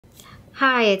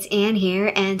Hi, it's Anne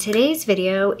here, and today's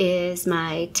video is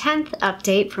my 10th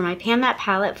update for my Pan That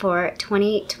palette for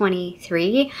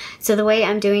 2023. So the way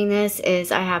I'm doing this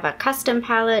is I have a custom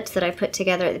palette that I put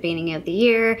together at the beginning of the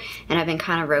year, and I've been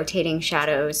kind of rotating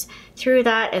shadows through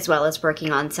that, as well as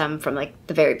working on some from like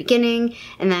the very beginning.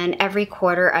 And then every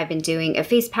quarter I've been doing a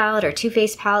face palette or two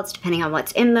face palettes depending on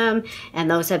what's in them,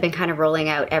 and those have been kind of rolling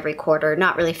out every quarter,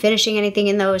 not really finishing anything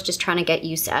in those, just trying to get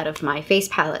use out of my face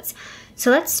palettes. So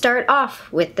let's start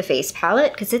off with the face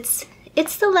palette because it's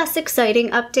the less exciting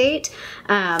update.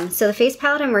 So the face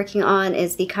palette I'm working on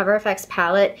is the Cover FX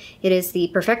palette. It is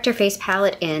the Perfector face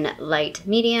palette in light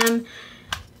medium.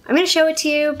 I'm going to show it to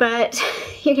you, but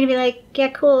you're going to be like, yeah,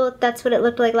 cool, that's what it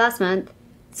looked like last month.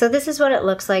 So this is what it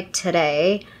looks like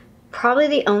today. Probably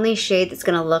the only shade that's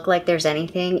going to look like there's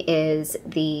anything is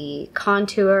the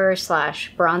contour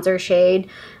slash bronzer shade.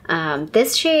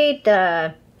 This shade,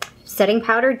 the setting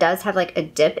powder, does have like a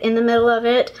dip in the middle of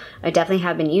it. I definitely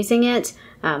have been using it,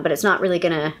 but it's not really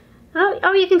gonna,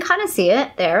 oh, you can kind of see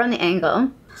it there on the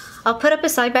angle. I'll put up a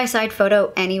side-by-side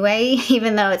photo anyway,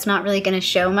 even though it's not really gonna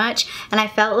show much. And I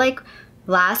felt like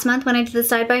last month when I did the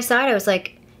side-by-side, I was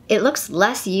like, it looks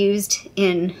less used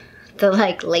in the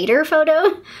like later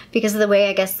photo because of the way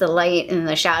I guess the light and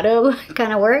the shadow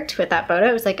kind of worked with that photo.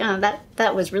 I was like, oh,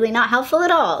 that was really not helpful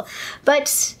at all.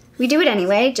 But we do it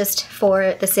anyway, just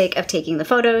for the sake of taking the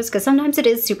photos, because sometimes it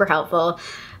is super helpful.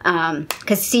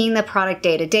 Because seeing the product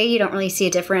day to day, you don't really see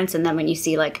a difference. And then when you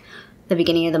see like the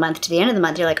beginning of the month to the end of the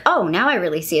month, you're like, oh, now I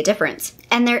really see a difference.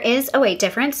 And there is a weight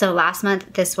difference. So last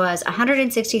month, this was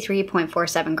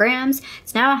 163.47 grams.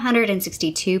 It's now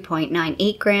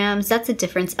 162.98 grams. That's a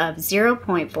difference of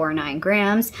 0.49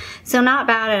 grams. So not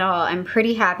bad at all. I'm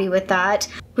pretty happy with that,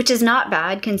 which is not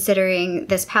bad considering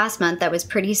this past month I was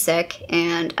pretty sick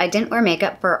and I didn't wear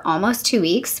makeup for almost 2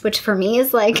 weeks, which for me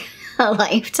is like a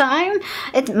lifetime.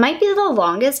 It might be the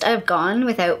longest I've gone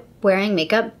without wearing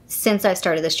makeup since I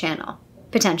started this channel,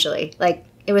 potentially. Like,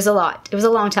 it was a lot. It was a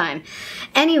long time.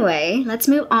 Anyway, let's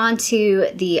move on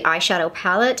to the eyeshadow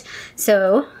palette.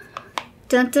 So,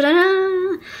 dun dun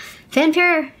dun,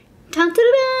 fanfare, dun dun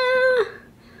dun,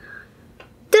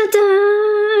 dun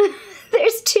dun.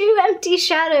 There's 2 empty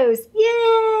shadows.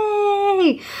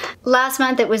 Yay! Last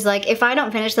month it was like, if I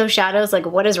don't finish those shadows, like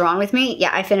what is wrong with me? Yeah,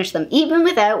 I finished them even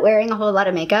without wearing a whole lot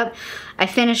of makeup. I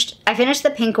finished the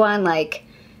pink one like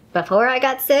before I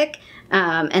got sick.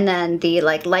 And then the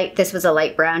like light, this was a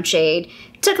light brown shade.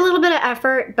 It took a little bit of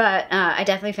effort, but I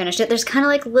definitely finished it. There's kind of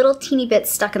like little teeny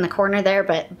bits stuck in the corner there,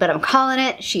 but I'm calling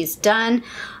it. She's done.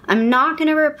 I'm not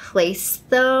gonna replace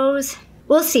those.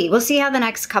 We'll see. We'll see how the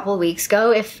next couple weeks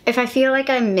go. If I feel like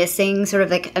I'm missing sort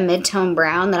of like a mid-tone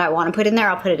brown that I want to put in there,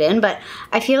 I'll put it in. But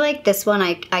I feel like this one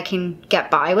I can get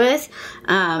by with.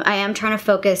 I am trying to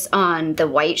focus on the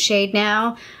white shade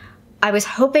now. I was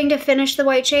hoping to finish the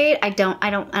white shade. I don't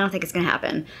think it's gonna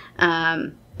happen.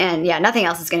 And yeah, nothing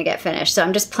else is gonna get finished. So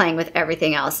I'm just playing with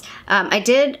everything else. I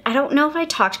don't know if I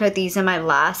talked about these in my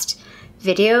last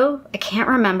video. I can't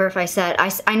remember if I said,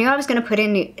 I knew I was gonna put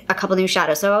in a couple new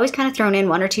shadows. So I've always kind of thrown in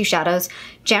 1 or 2 shadows,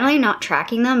 generally not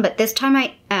tracking them, but this time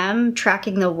I am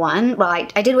tracking the one. Well,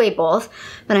 I did weigh both,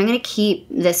 but I'm gonna keep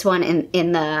this one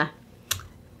in the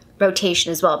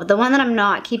rotation as well. But the one that I'm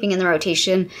not keeping in the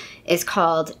rotation is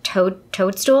called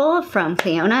Toadstool from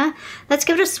Cliona. Let's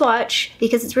give it a swatch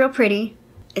because it's real pretty.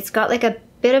 It's got like a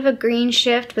bit of a green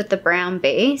shift with the brown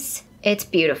base. It's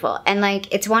beautiful. And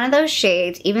like, it's one of those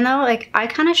shades, even though like I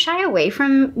kind of shy away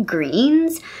from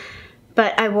greens,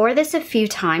 but I wore this a few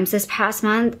times this past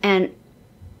month and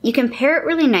you can pair it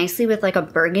really nicely with like a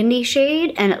burgundy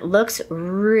shade and it looks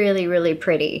really, really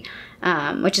pretty,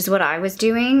 which is what I was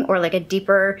doing, or like a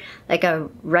deeper, like a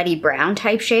ruddy brown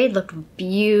type shade looked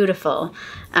beautiful.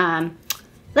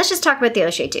 Let's just talk about the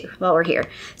other shade too while we're here.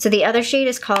 So the other shade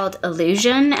is called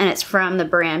Illusion and it's from the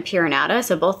brand Pure Nata.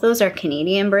 So both those are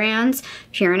Canadian brands.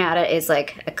 Pure Nata is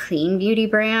like a clean beauty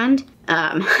brand.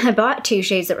 I bought 2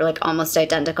 shades that were like almost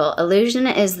identical. Illusion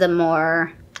is the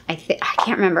more, I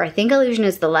can't remember. I think Illusion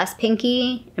is the less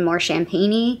pinky and more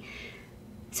champagne-y.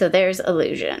 So there's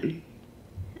Illusion.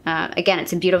 Again,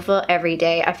 it's a beautiful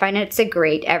everyday. I find it's a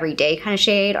great everyday kind of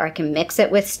shade, or I can mix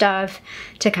it with stuff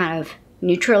to kind of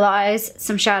neutralize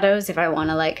some shadows if I want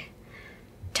to like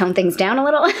tone things down a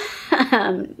little,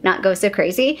 not go so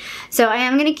crazy. So I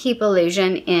am going to keep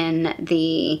Illusion in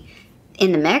the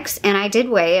mix, and I did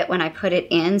weigh it when I put it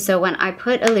in. So when I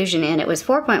put Illusion in, it was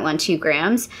 4.12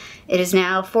 grams. It is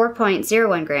now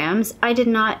 4.01 grams. I did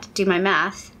not do my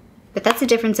math, but that's a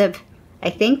difference of,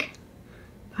 I think,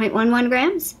 0.11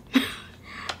 grams.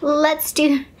 Let's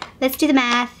do the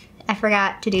math. I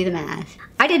forgot to do the math.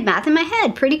 I did math in my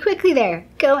head pretty quickly there.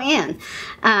 Go in.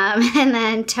 And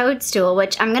then Toadstool,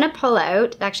 which I'm gonna pull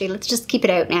out. Actually, let's just keep it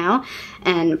out now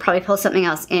and probably pull something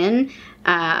else in.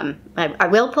 I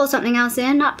will pull something else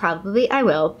in, not probably, I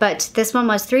will, but this one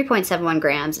was 3.71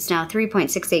 grams. It's now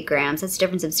 3.68 grams. That's a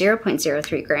difference of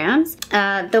 0.03 grams.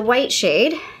 The white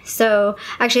shade, so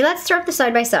actually let's throw up the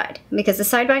side-by-side because the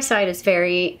side-by-side is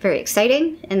very, very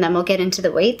exciting, and then we'll get into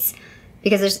the weights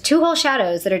because there's 2 whole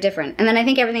shadows that are different, and then I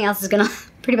think everything else is gonna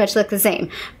pretty much look the same.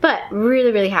 But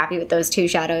really, really happy with those 2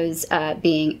 shadows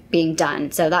being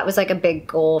done. So that was like a big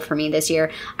goal for me this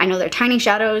year. I know they're tiny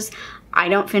shadows. I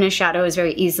don't finish shadows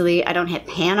very easily. I don't hit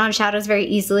pan on shadows very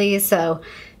easily, so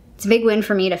it's a big win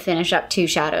for me to finish up 2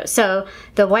 shadows. So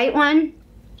the white one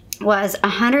was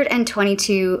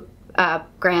 122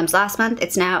 grams last month.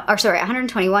 It's now, or sorry,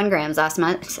 121 grams last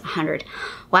month. It's 100.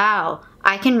 Wow,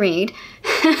 I can read.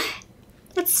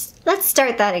 Let's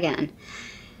start that again.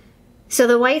 So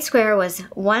the white square was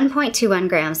 1.21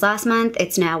 grams last month.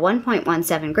 It's now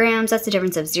 1.17 grams. That's a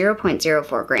difference of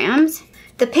 0.04 grams.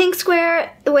 The pink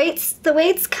square, the weights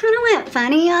kind of went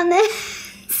funny on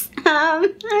this. I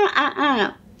don't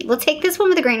know. We'll take this one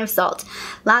with a grain of salt.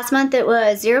 Last month it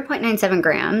was 0.97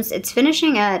 grams. It's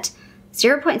finishing at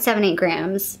 0.78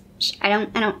 grams. I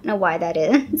don't know why that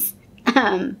is.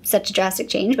 Such a drastic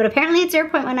change, but apparently it's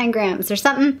 0.19 grams. There's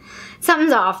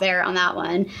something's off there on that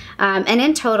one. And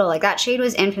in total, like that shade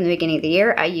was in from the beginning of the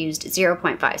year, I used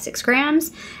 0.56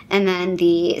 grams. And then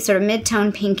the sort of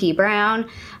mid-tone pinky brown,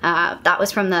 that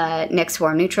was from the NYX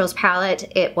Warm Neutrals palette.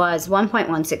 It was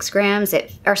 1.16 grams,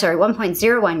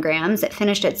 1.01 grams. It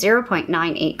finished at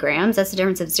 0.98 grams. That's a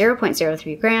difference of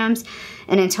 0.03 grams.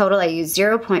 And in total, I used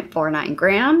 0.49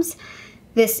 grams.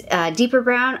 This deeper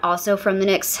brown, also from the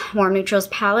NYX Warm Neutrals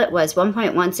palette, was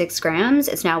 1.16 grams.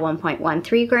 It's now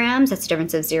 1.13 grams. That's a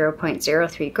difference of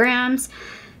 0.03 grams.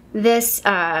 This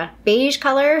beige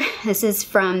color, this is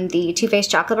from the Too Faced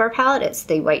Chocolate Bar palette. It's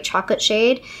the white chocolate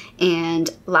shade. And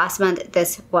last month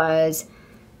this was,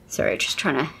 sorry, just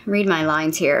trying to read my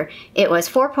lines here. It was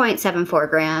 4.74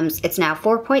 grams. It's now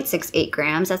 4.68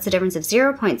 grams. That's a difference of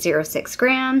 0.06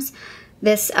 grams.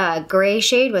 This gray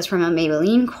shade was from a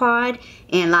Maybelline quad,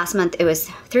 and last month it was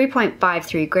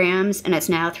 3.53 grams, and it's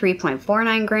now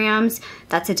 3.49 grams.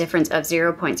 That's a difference of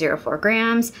 0.04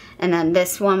 grams. And then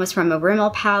this one was from a Rimmel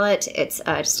palette. It's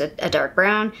just a dark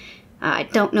brown. I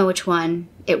don't know which one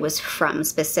it was from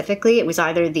specifically. It was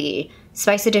either the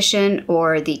Spice Edition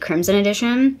or the Crimson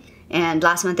Edition. And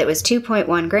last month it was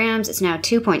 2.1 grams. It's now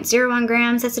 2.01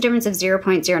 grams. That's a difference of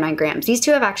 0.09 grams. These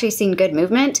two have actually seen good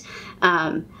movement.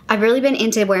 I've really been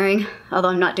into wearing, although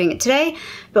I'm not doing it today,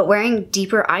 but wearing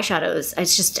deeper eyeshadows.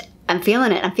 It's just, I'm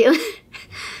feeling it. I'm feeling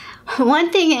it.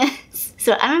 One thing is,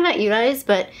 so I don't know about you guys,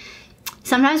 but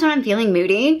sometimes when I'm feeling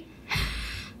moody,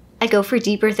 I go for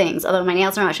deeper things. Although my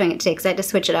nails are not showing it today because I had to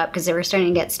switch it up because they were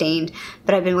starting to get stained.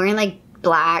 But I've been wearing like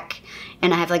black,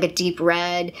 and I have like a deep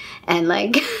red, and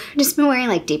like just been wearing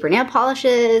like deeper nail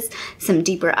polishes, some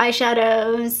deeper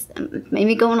eyeshadows,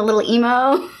 maybe going a little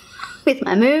emo with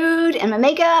my mood and my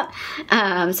makeup.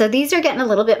 So these are getting a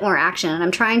little bit more action, and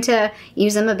I'm trying to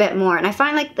use them a bit more. And I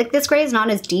find like this gray is not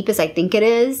as deep as I think it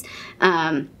is.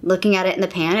 Looking at it in the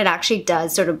pan, it actually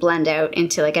does sort of blend out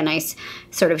into like a nice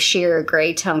sort of sheer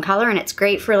gray tone color, and it's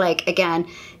great for like, again,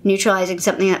 neutralizing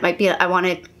something that might be, I want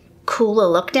to cool a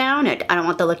look down. I don't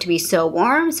want the look to be so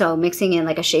warm, so mixing in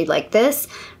like a shade like this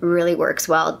really works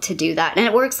well to do that. And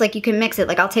it works like you can mix it,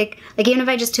 like I'll take, like even if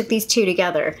I just took these two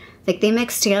together, like they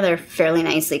mix together fairly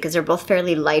nicely because they're both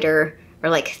fairly lighter or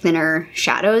like thinner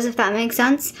shadows, if that makes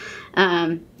sense.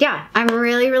 Yeah, I'm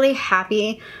really, really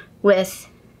happy with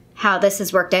how this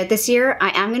has worked out this year.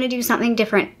 I am going to do something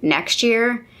different next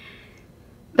year,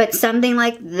 but something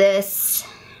like this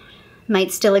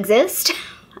might still exist.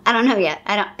 I don't know yet.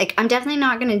 I'm definitely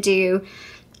not going to do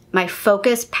my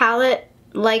focus palette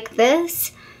like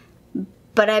this,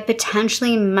 but I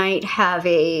potentially might have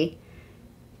a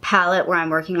palette where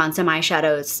I'm working on some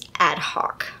eyeshadows ad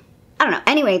hoc. I don't know.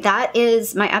 Anyway, that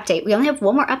is my update. We only have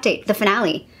one more update, the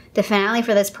finale. The finale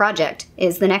for this project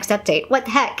is the next update. What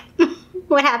the heck?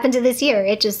 What happened to this year?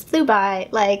 It just flew by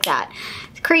like that.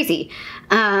 It's crazy.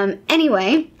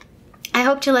 Anyway, I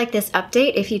hope you like this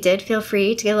update. If you did, feel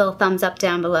free to give a little thumbs up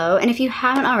down below. And if you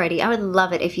haven't already, I would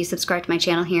love it if you subscribe to my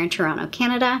channel here in Toronto,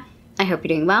 Canada. I hope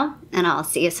you're doing well, and I'll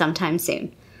see you sometime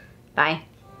soon. Bye.